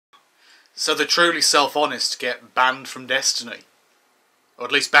So the truly self-honest get banned from Destiny. Or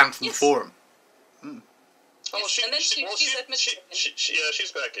at least banned from the forum. Mm. Oh, well, she's back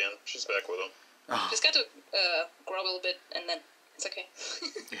in. She's back with him. Oh. She's got to grovel a bit, and then it's okay.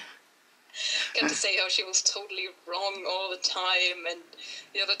 Yeah. Got to say how she was totally wrong all the time, and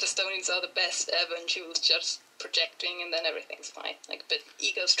the other Destonians are the best ever, and she was just projecting, and then everything's fine. Like a bit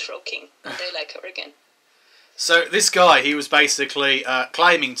ego stroking, and they like her again. So this guy, he was basically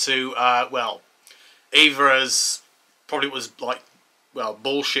claiming to, either as probably was like,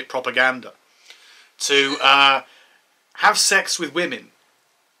 bullshit propaganda, to have sex with women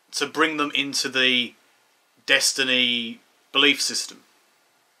to bring them into the Destiny belief system.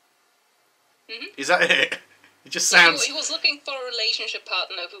 Mm-hmm. Is that it? It just sounds... He was looking for a relationship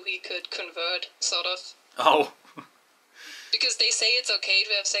partner who he could convert, sort of. Oh. Because they say it's okay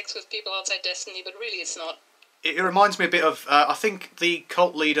to have sex with people outside Destiny, but really it's not. It reminds me a bit of, I think the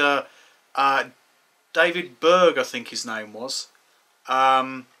cult leader, David Berg, I think his name was.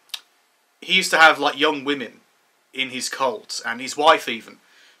 He used to have, like, young women in his cult, and his wife even,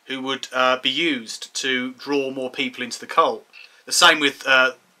 who would be used to draw more people into the cult. The same with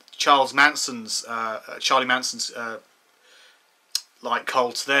Charlie Manson's like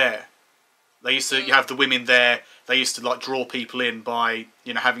cult there. They used to have the women there. They used to like draw people in by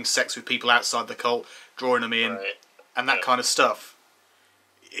having sex with people outside the cult, drawing them in, and that kind of stuff.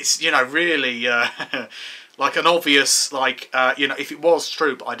 It's really like an obvious if it was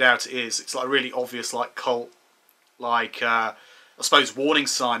true, but I doubt it is. It's like a really obvious like cult, like I suppose warning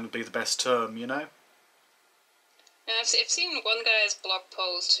sign would be the best term, Yeah, I've seen one guy's blog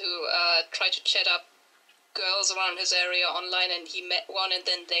post who tried to chat up girls around his area online, and he met one, and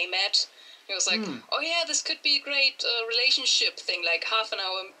then they met. He was like, oh yeah, this could be a great relationship thing, like half an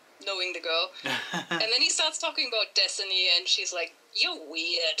hour knowing the girl. And then he starts talking about Destiny, and she's like, you're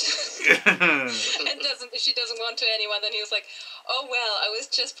weird. And she doesn't want to anyone. Then he was like, oh well, I was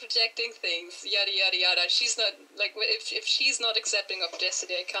just projecting things, yada yada yada. She's not, like, if she's not accepting of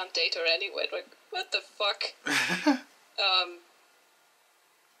Destiny, I can't date her anyway. Like, what the fuck?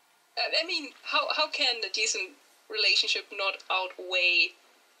 I mean, how can a decent relationship not outweigh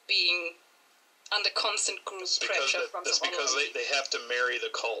being under constant group pressure from That's because they have to marry the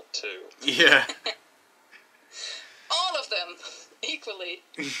cult too. Yeah. All of them equally.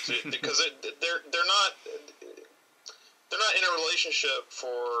 Because they're not in a relationship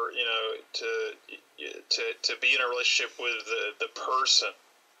for to be in a relationship with the person.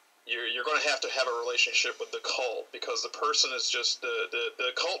 You're going to have a relationship with the cult, because the person is just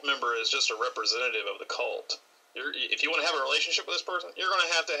the cult member is just a representative of the cult. If you want to have a relationship with this person, you're going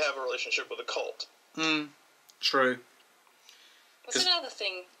to have a relationship with the cult. True. What's another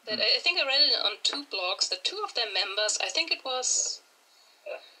thing that I think I read it on 2 blogs that 2 of their members, I think it was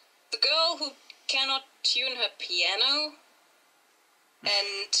the girl who cannot tune her piano,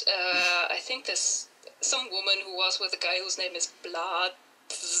 and I think there's some woman who was with a guy whose name is Blood.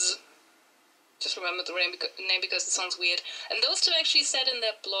 Just remember the name because it sounds weird. And those 2 actually said in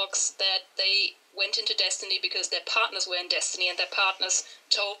their blogs that they went into Destiny because their partners were in Destiny, and their partners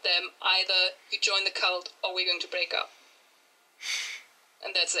told them either you join the cult or we're going to break up.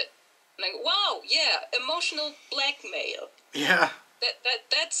 And that's it. Like, wow, yeah, emotional blackmail. Yeah.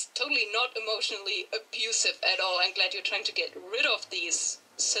 That's totally not emotionally abusive at all. I'm glad you're trying to get rid of these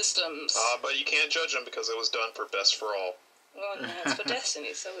systems. But you can't judge them because it was done for Best for All. Well, no, it's for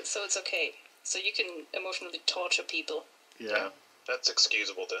Destiny, so it's okay. So you can emotionally torture people. Yeah. That's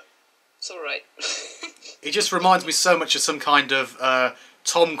excusable then. It's alright. It just reminds me so much of some kind of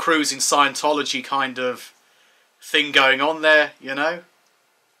Tom Cruise in Scientology kind of thing going on there, The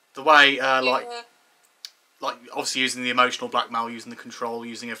way, like obviously using the emotional blackmail, using the control,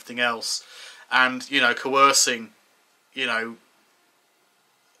 using everything else, and, coercing, a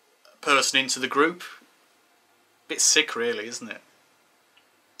person into the group. Bit sick, really, isn't it?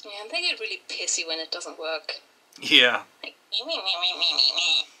 Yeah, and they get really pissy when it doesn't work. Yeah. Like, if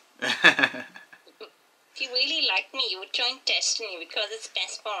you really like me, you would join Destiny because it's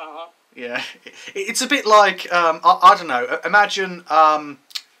best for all. Yeah. It's a bit like, I don't know, imagine, a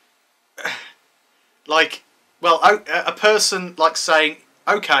person, like, saying,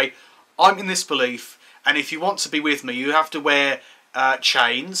 okay, I'm in this belief, and if you want to be with me, you have to wear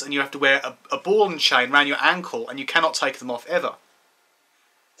chains, and you have to wear a ball and chain around your ankle, and you cannot take them off ever.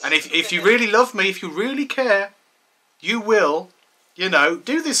 And if you really love me, if you really care, you will,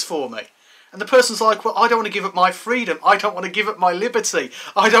 do this for me. And the person's like, well, I don't want to give up my freedom. I don't want to give up my liberty.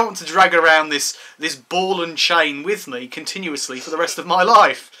 I don't want to drag around this ball and chain with me continuously for the rest of my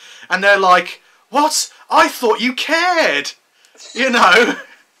life. And they're like, what? I thought you cared. Yeah.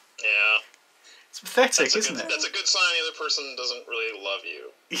 pathetic, isn't it? That's a good sign the other person doesn't really love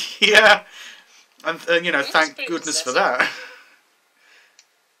you. Yeah. And you know, That's thank pretty goodness for possessive.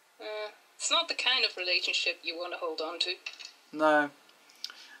 that. It's not the kind of relationship you want to hold on to. No.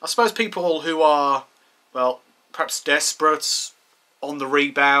 I suppose people who are, well, perhaps desperate, on the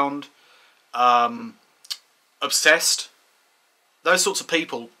rebound, obsessed, those sorts of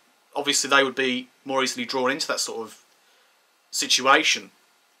people, obviously they would be more easily drawn into that sort of situation,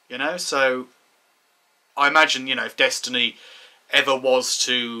 you know? So I imagine, you know, if Destiny ever was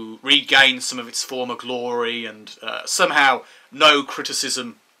to regain some of its former glory and somehow no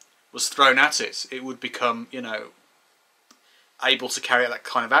criticism was thrown at it, it would become, you know, able to carry out that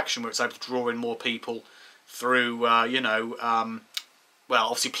kind of action where it's able to draw in more people through, you know, well,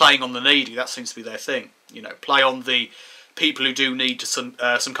 obviously playing on the needy, that seems to be their thing. You know, play on the people who do need some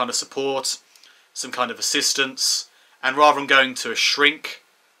kind of support, some kind of assistance, and rather than going to a shrink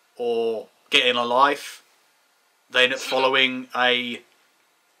or getting a life, they end up following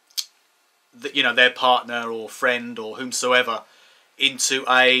you know, their partner or friend or whomsoever into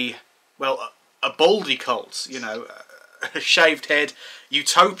a baldy cult, you know, a shaved head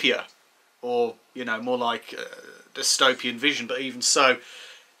utopia, or, you know, more like dystopian vision. But even so,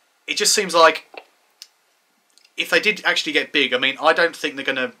 it just seems like if they did actually get big, I mean, I don't think they're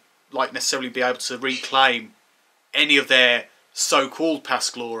going to like necessarily be able to reclaim any of their so-called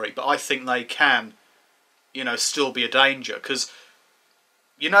past glory, but I think they can, you know, still be a danger. Because,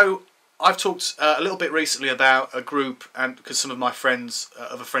 you know, I've talked a little bit recently about a group, and because some of my friends,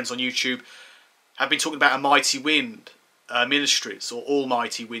 other friends on YouTube, have been talking about a Mighty Wind Ministries, or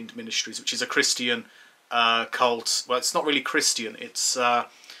Almighty Wind Ministries, which is a Christian cult. Well, it's not really Christian. It's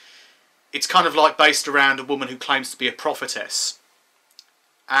kind of like based around a woman who claims to be a prophetess,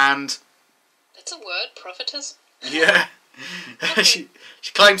 and That's a word, prophetess. yeah, she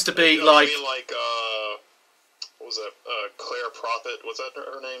claims to be like. You mean like what was that? Claire Prophet, was that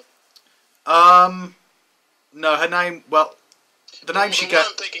her name? No, her name. Well, the name she got.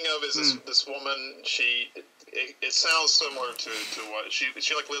 What I'm thinking of is this woman. It sounds similar to what she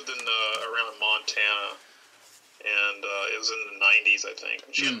like lived in around Montana, and it was in the 90s, I think.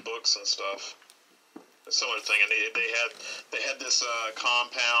 And she had books and stuff. A similar thing, and they had this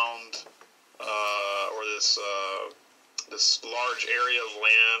compound or this large area of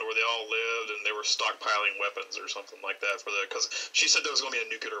land where they all lived, and they were stockpiling weapons or something like that because she said there was going to be a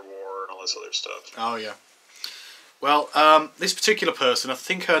nuclear war and all this other stuff. Oh yeah. Well, this particular person, I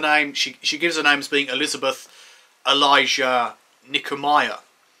think her name, she gives her name as being Elizabeth Elijah Nicomaya,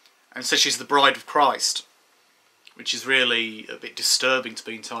 and says she's the bride of Christ, which is really a bit disturbing, to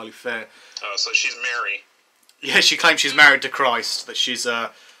be entirely fair. Oh, so she's Mary. Yeah, she claims she's married to Christ, that she's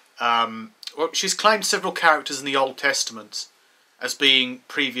well, she's claimed several characters in the Old Testament as being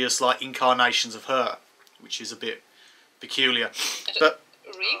previous, like, incarnations of her, which is a bit peculiar. But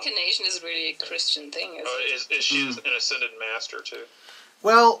reincarnation is really a Christian thing, isn't it? Is she an ascended master too?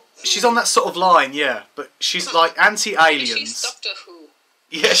 Well, she's on that sort of line, yeah. But she's like anti-aliens. She's Doctor Who.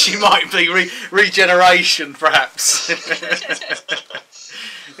 Yeah, she might be regeneration, perhaps.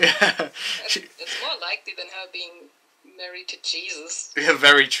 Yeah. It's more likely than her being married to Jesus. Yeah,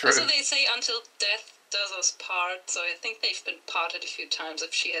 very true. Also, they say until death does us part, so I think they've been parted a few times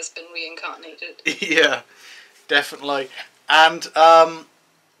if she has been reincarnated. Yeah, definitely. And I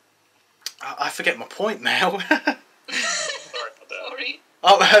forget my point now. Sorry.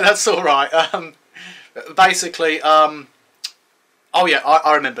 Oh, that's all right. Basically, oh yeah,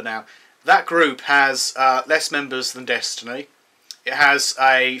 I remember now. That group has less members than Destiny. It has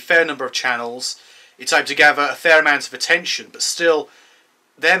a fair number of channels. It's able to gather a fair amount of attention, but still,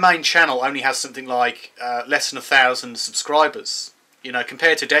 their main channel only has something like less than 1,000 subscribers. You know,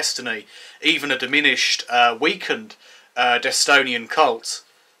 compared to Destiny, even a diminished, weakened Destonian cult,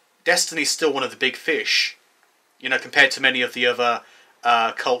 Destiny's still one of the big fish. You know, compared to many of the other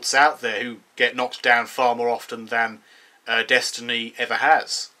cults out there who get knocked down far more often than Destiny ever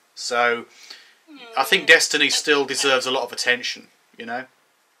has. So, I think Destiny still deserves a lot of attention, you know?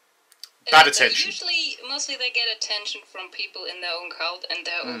 Bad attention. Mostly they get attention from people in their own cult and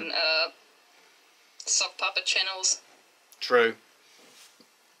their own sock puppet channels. True.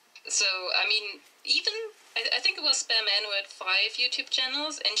 So, I mean, even, I think it was Spareman who had 5 YouTube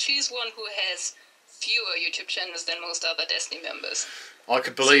channels, and she's one who has fewer YouTube channels than most other Destiny members. I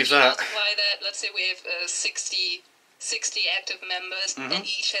could believe that. Multiply that, let's say we have 60 active members, and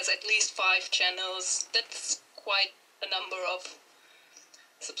each has at least 5 channels. That's quite a number of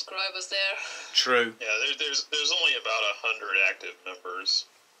subscribers there. True. Yeah, there's only about 100 active members,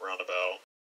 roundabout.